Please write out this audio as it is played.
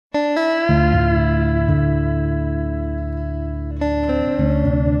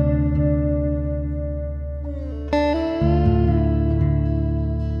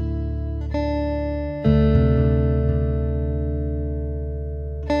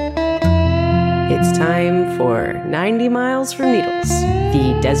It's time for 90 Miles from Needles,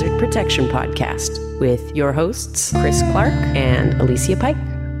 the Desert Protection Podcast, with your hosts, Chris Clark and Alicia Pike.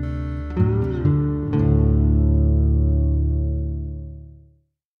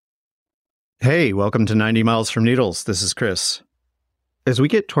 Hey, welcome to 90 Miles from Needles. This is Chris. As we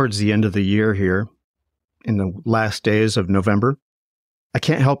get towards the end of the year here, in the last days of November, I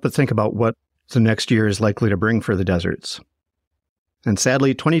can't help but think about what the next year is likely to bring for the deserts. And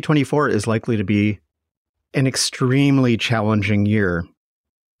sadly, 2024 is likely to be an extremely challenging year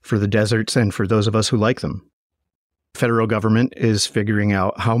for the deserts and for those of us who like them. The federal government is figuring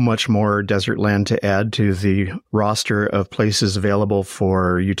out how much more desert land to add to the roster of places available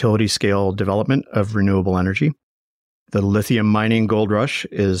for utility-scale development of renewable energy. The lithium mining gold rush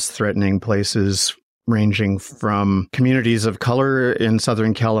is threatening places ranging from communities of color in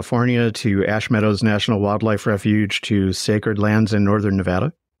Southern California to Ash Meadows National Wildlife Refuge to sacred lands in northern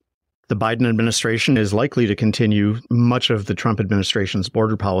Nevada. The Biden administration is likely to continue much of the Trump administration's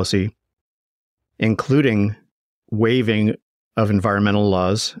border policy, including waiving of environmental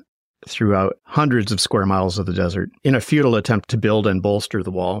laws throughout hundreds of square miles of the desert in a futile attempt to build and bolster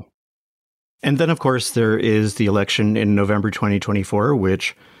the wall. And then, of course, there is the election in November 2024,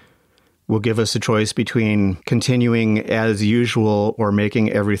 which will give us a choice between continuing as usual or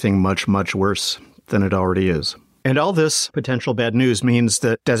making everything much, much worse than it already is. And all this potential bad news means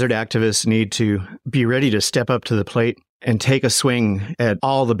that desert activists need to be ready to step up to the plate and take a swing at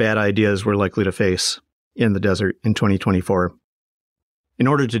all the bad ideas we're likely to face in the desert in 2024. In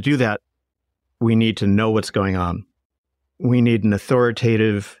order to do that, we need to know what's going on. We need an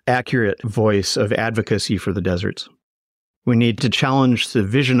authoritative, accurate voice of advocacy for the deserts. We need to challenge the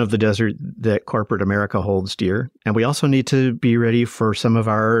vision of the desert that corporate America holds dear. And we also need to be ready for some of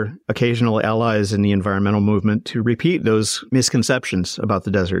our occasional allies in the environmental movement to repeat those misconceptions about the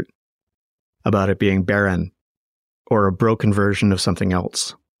desert, about it being barren or a broken version of something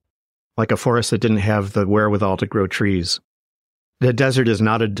else, like a forest that didn't have the wherewithal to grow trees. The desert is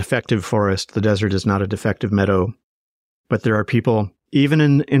not a defective forest. The desert is not a defective meadow. But there are people, even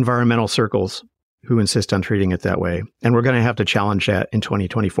in environmental circles, who insist on treating it that way. And we're going to have to challenge that in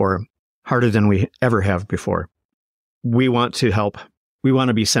 2024, harder than we ever have before. We want to help. We want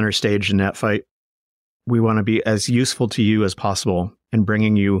to be center stage in that fight. We want to be as useful to you as possible in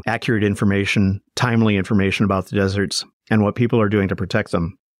bringing you accurate information, timely information about the deserts and what people are doing to protect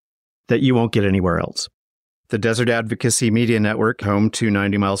them that you won't get anywhere else. The Desert Advocacy Media Network, home to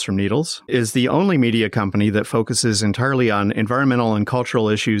 90 Miles from Needles, is the only media company that focuses entirely on environmental and cultural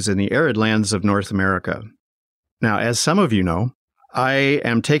issues in the arid lands of North America. Now, as some of you know, I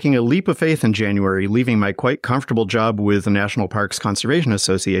am taking a leap of faith in January, leaving my quite comfortable job with the National Parks Conservation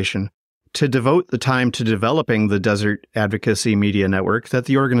Association to devote the time to developing the Desert Advocacy Media Network that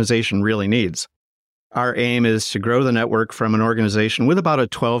the organization really needs. Our aim is to grow the network from an organization with about a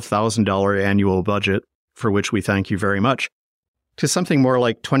 $12,000 annual budget, for which we thank you very much, to something more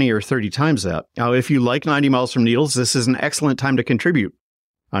like 20 or 30 times that. Now, if you like 90 Miles from Needles, this is an excellent time to contribute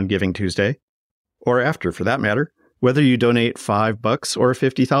on Giving Tuesday, or after, for that matter, whether you donate $5 or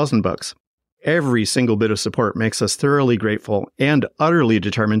 $50,000. Every single bit of support makes us thoroughly grateful and utterly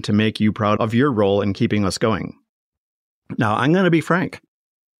determined to make you proud of your role in keeping us going. Now, I'm going to be frank.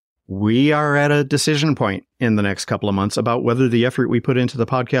 We are at a decision point in the next couple of months about whether the effort we put into the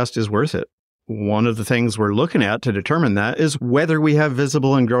podcast is worth it. One of the things we're looking at to determine that is whether we have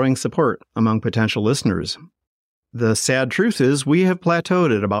visible and growing support among potential listeners. The sad truth is we have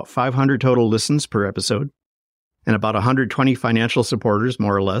plateaued at about 500 total listens per episode and about 120 financial supporters,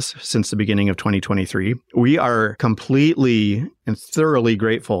 more or less, since the beginning of 2023. We are completely and thoroughly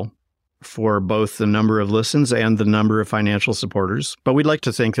grateful for both the number of listens and the number of financial supporters, but we'd like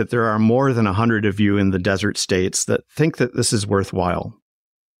to think that there are more than 100 of you in the desert states that think that this is worthwhile.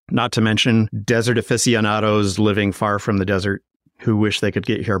 Not to mention desert aficionados living far from the desert who wish they could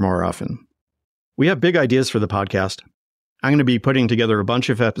get here more often. We have big ideas for the podcast. I'm going to be putting together a bunch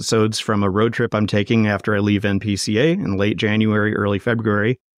of episodes from a road trip I'm taking after I leave NPCA in late January, early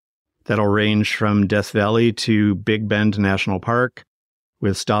February. That'll range from Death Valley to Big Bend National Park,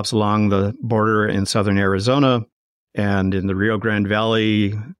 with stops along the border in southern Arizona and in the Rio Grande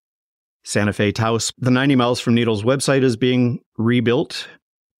Valley, Santa Fe, Taos. The 90 Miles from Needles website is being rebuilt.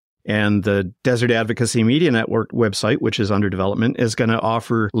 And the Desert Advocacy Media Network website, which is under development, is going to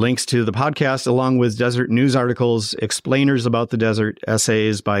offer links to the podcast along with desert news articles, explainers about the desert,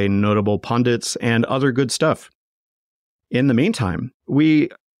 essays by notable pundits, and other good stuff. In the meantime, we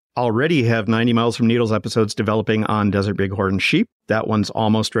already have 90 Miles from Needles episodes developing on desert bighorn sheep. That one's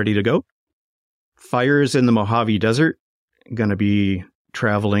almost ready to go. Fires in the Mojave Desert, going to be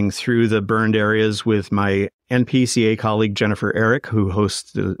traveling through the burned areas with my NPCA colleague, Jennifer Eric, who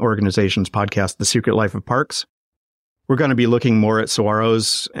hosts the organization's podcast, The Secret Life of Parks. We're going to be looking more at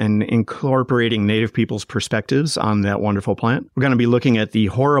saguaros and incorporating Native people's perspectives on that wonderful plant. We're going to be looking at the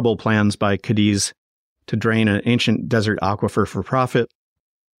horrible plans by Cadiz to drain an ancient desert aquifer for profit.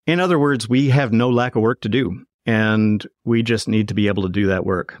 In other words, we have no lack of work to do, and we just need to be able to do that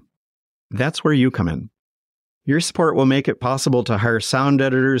work. That's where you come in. Your support will make it possible to hire sound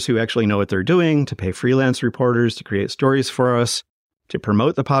editors who actually know what they're doing, to pay freelance reporters to create stories for us, to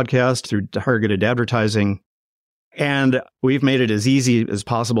promote the podcast through targeted advertising. And we've made it as easy as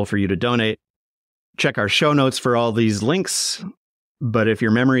possible for you to donate. Check our show notes for all these links. But if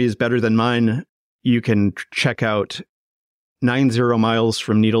your memory is better than mine, you can check out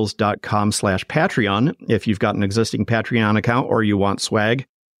 90milesfromneedles.com/Patreon if you've got an existing Patreon account or you want swag.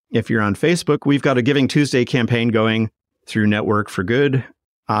 If you're on Facebook, we've got a Giving Tuesday campaign going through Network for Good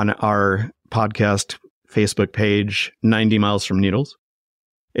on our podcast Facebook page, 90 Miles from Needles.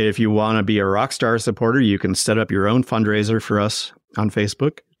 If you want to be a Rockstar supporter, you can set up your own fundraiser for us on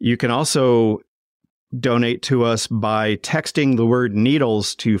Facebook. You can also donate to us by texting the word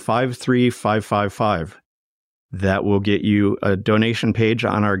needles to 53555. That will get you a donation page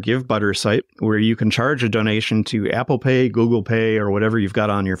on our Give Butter site where you can charge a donation to Apple Pay, Google Pay, or whatever you've got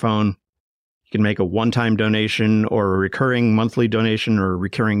on your phone. You can make a one-time donation or a recurring monthly donation or a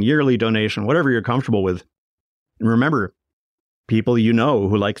recurring yearly donation, whatever you're comfortable with. And remember, people you know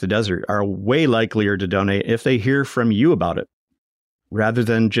who like the desert are way likelier to donate if they hear from you about it, rather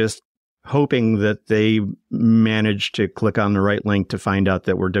than just hoping that they manage to click on the right link to find out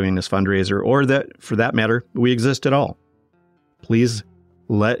that we're doing this fundraiser, or that, for that matter, we exist at all. Please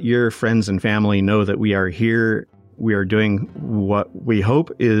let your friends and family know that we are here. We are doing what we hope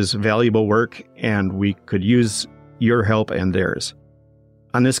is valuable work, and we could use your help and theirs.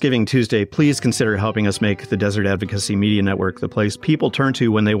 On this Giving Tuesday, please consider helping us make the Desert Advocacy Media Network the place people turn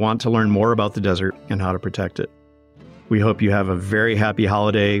to when they want to learn more about the desert and how to protect it. We hope you have a very happy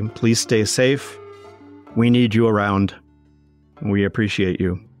holiday. Please stay safe. We need you around. We appreciate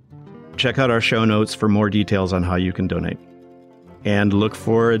you. Check out our show notes for more details on how you can donate. And look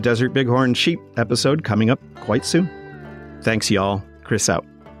for a Desert Bighorn Sheep episode coming up quite soon. Thanks, y'all. Chris out.